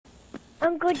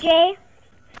Uncle Jay,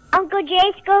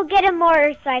 let's go get a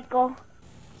motorcycle.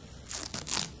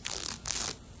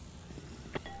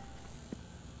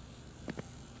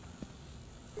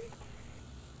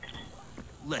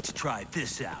 Let's try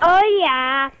this out. Oh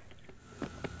yeah.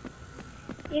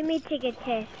 Let me take a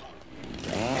test.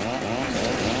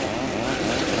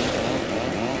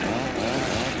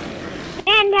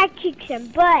 And that kicks some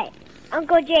butt.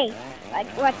 Uncle Jay,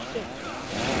 watch this.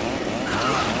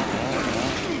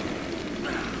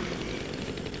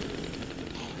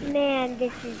 Man,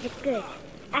 this is good.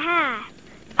 Aha!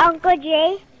 Uncle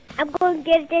Jay, I'm going to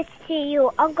give this to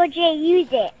you. Uncle Jay, use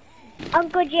it.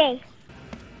 Uncle Jay,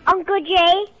 Uncle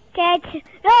Jay,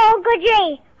 no, Uncle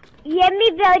Jay, let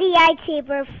me build the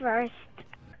lightsaber first.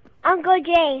 Uncle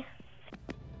Jay,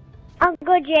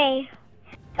 Uncle Jay.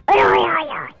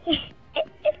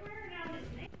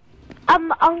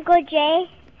 Uncle Jay,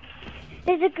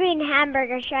 there's a green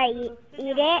hamburger. Should I eat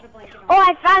it? Oh,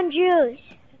 I found juice.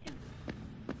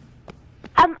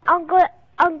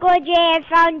 Uncle Jay, I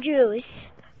found juice.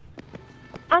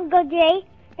 Uncle Jay,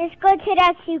 let's go to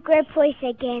that secret place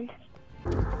again.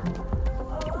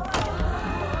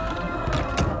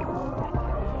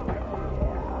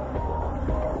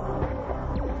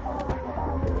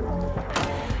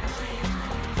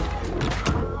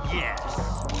 Yes.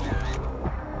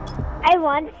 I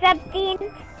want something.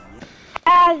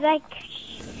 I was like,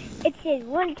 it says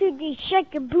 1, 2, 3,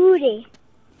 shake your booty.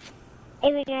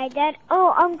 Everything like that.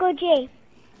 Oh, Uncle Jay.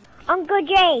 Uncle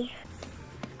Jay.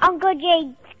 Uncle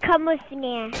Jay, come with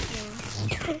me.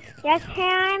 That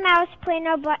time I was playing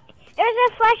about. There's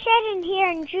a flashlight in here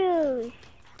and juice.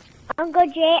 Uncle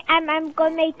Jay, I'm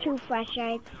gonna make 2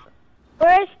 flashlights.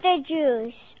 Where's the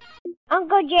juice?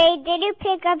 Uncle Jay, did you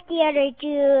pick up the other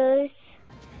juice?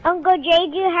 Uncle Jay,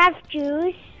 do you have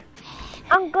juice?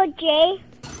 Uncle Jay,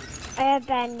 I have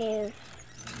bad news.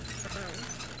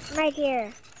 Right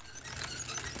here.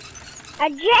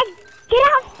 Jay, get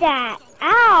off that!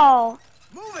 Ow!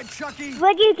 Move it, Chucky!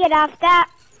 Would you get off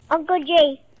that? Uncle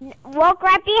Jay, walk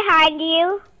right behind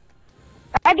you.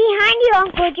 Right behind you,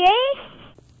 Uncle Jay.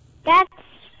 That's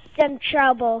some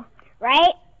trouble,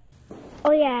 right?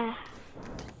 Oh yeah.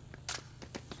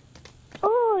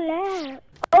 Hola.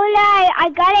 Hola, I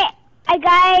got it. I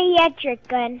got an electric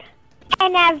gun.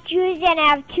 And I have juice and I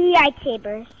have 2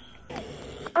 lightsabers.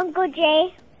 Uncle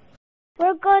Jay,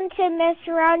 we're going to mess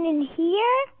around in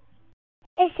here.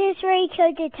 Is this where he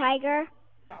killed the tiger?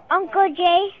 Uncle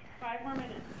Jay? 5 more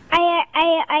minutes.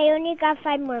 I only got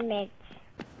 5 more minutes.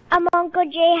 Uncle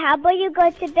Jay, how about you go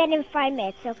to bed in 5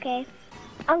 minutes, okay?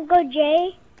 Uncle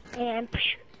Jay, and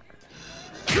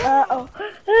uh-oh.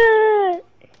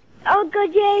 Uncle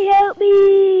Jay, help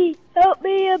me! Help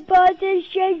me, a boss is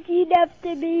chasing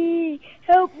after me!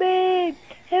 Help me!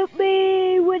 Help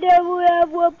me! Whenever I have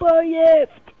 1 more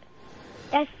left.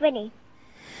 That's funny.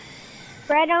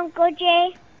 Right, Uncle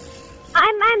Jay?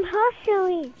 I'm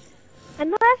hustling.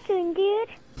 I'm hustling, dude.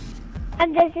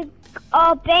 And there's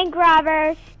bank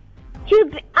robbers.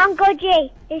 Uncle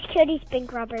Jay, let's kill these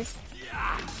bank robbers.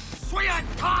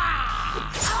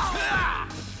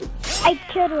 I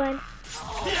killed one.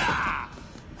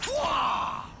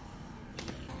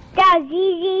 That was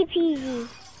easy peasy.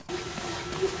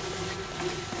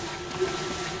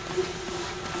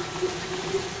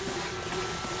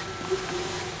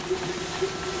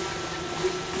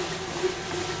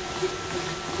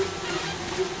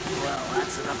 Well,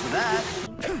 that's enough of that.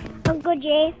 Uncle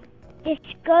Jay,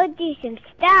 let's go do some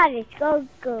stuff. Let's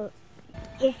go.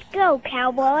 Let's go,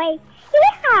 cowboy.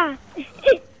 Yeah!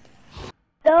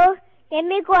 So, let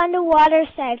me go on the water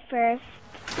side first.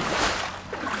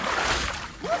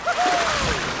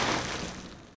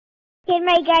 Can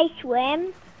my guy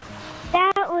swim?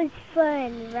 That was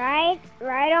fun, right?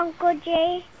 Right, Uncle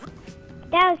Jay?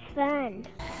 That was fun.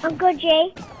 Uncle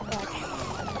Jay?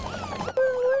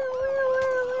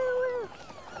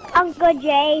 Uncle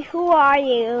Jay, who are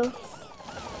you?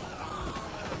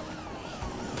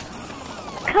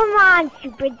 Come on,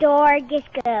 Super Dog, let's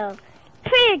go.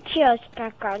 Put your chills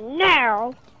back on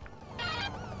now.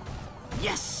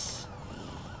 Yes!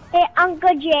 Hey,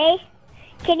 Uncle Jay,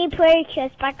 can you put your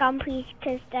chills back on, please?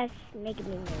 Because that's making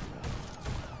me nervous.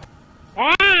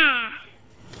 Ah!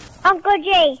 Uncle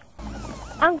Jay,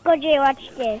 watch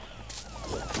this.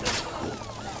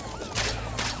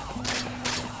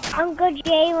 Uncle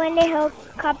Jay, when the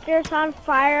helicopter's on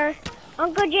fire.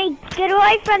 Uncle Jay, get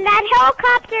away from that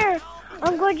helicopter!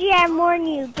 Uncle Jay, I warn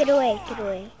you, get away.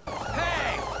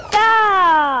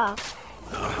 Stop!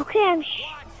 Okay,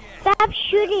 stop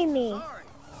shooting me.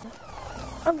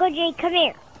 Uncle Jay, come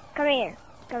here.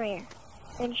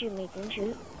 Don't shoot me, don't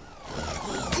shoot.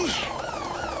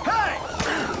 Hey!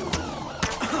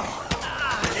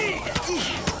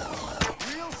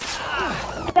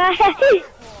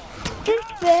 Just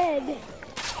bad.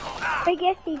 I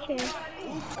guess teacher.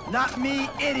 Not me,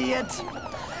 idiot.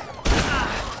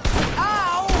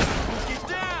 Ow! Get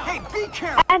down! Hey, be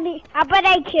careful! I mean, how about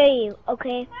I kill you,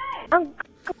 okay? Uncle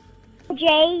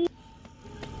Jay,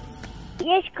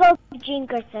 let's go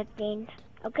drink or something,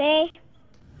 okay?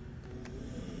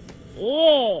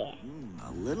 Yeah.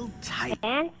 A little tight.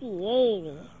 Fancy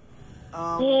lady.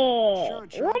 Yeah.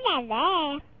 Sure. Look at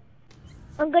that.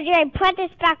 Uncle Jay, put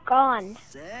this back on.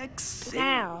 Sexy.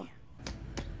 Now.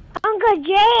 Uncle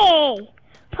Jay,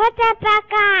 put that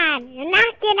back on. You're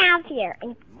not getting out here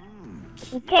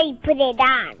until you put it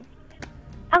on.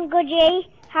 Uncle Jay,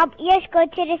 let's go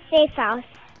to the safe house.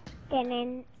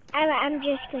 Then I'm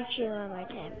just gonna shoot one more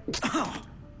time.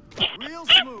 Real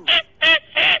smooth.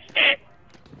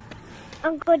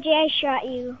 Uncle Jay, I shot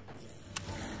you.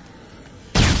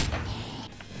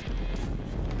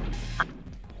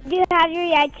 Do you have your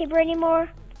lightsaber anymore?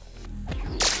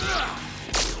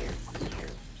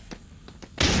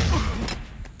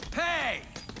 Hey!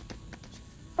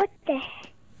 What the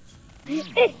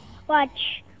heck?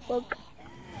 Watch. Look.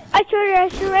 I told her I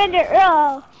surrender.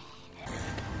 Oh.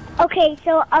 Okay,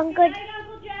 so Uncle Jay,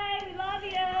 we love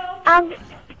you.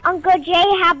 Uncle Jay,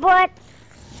 how about...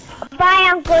 Bye,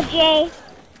 Uncle Jay.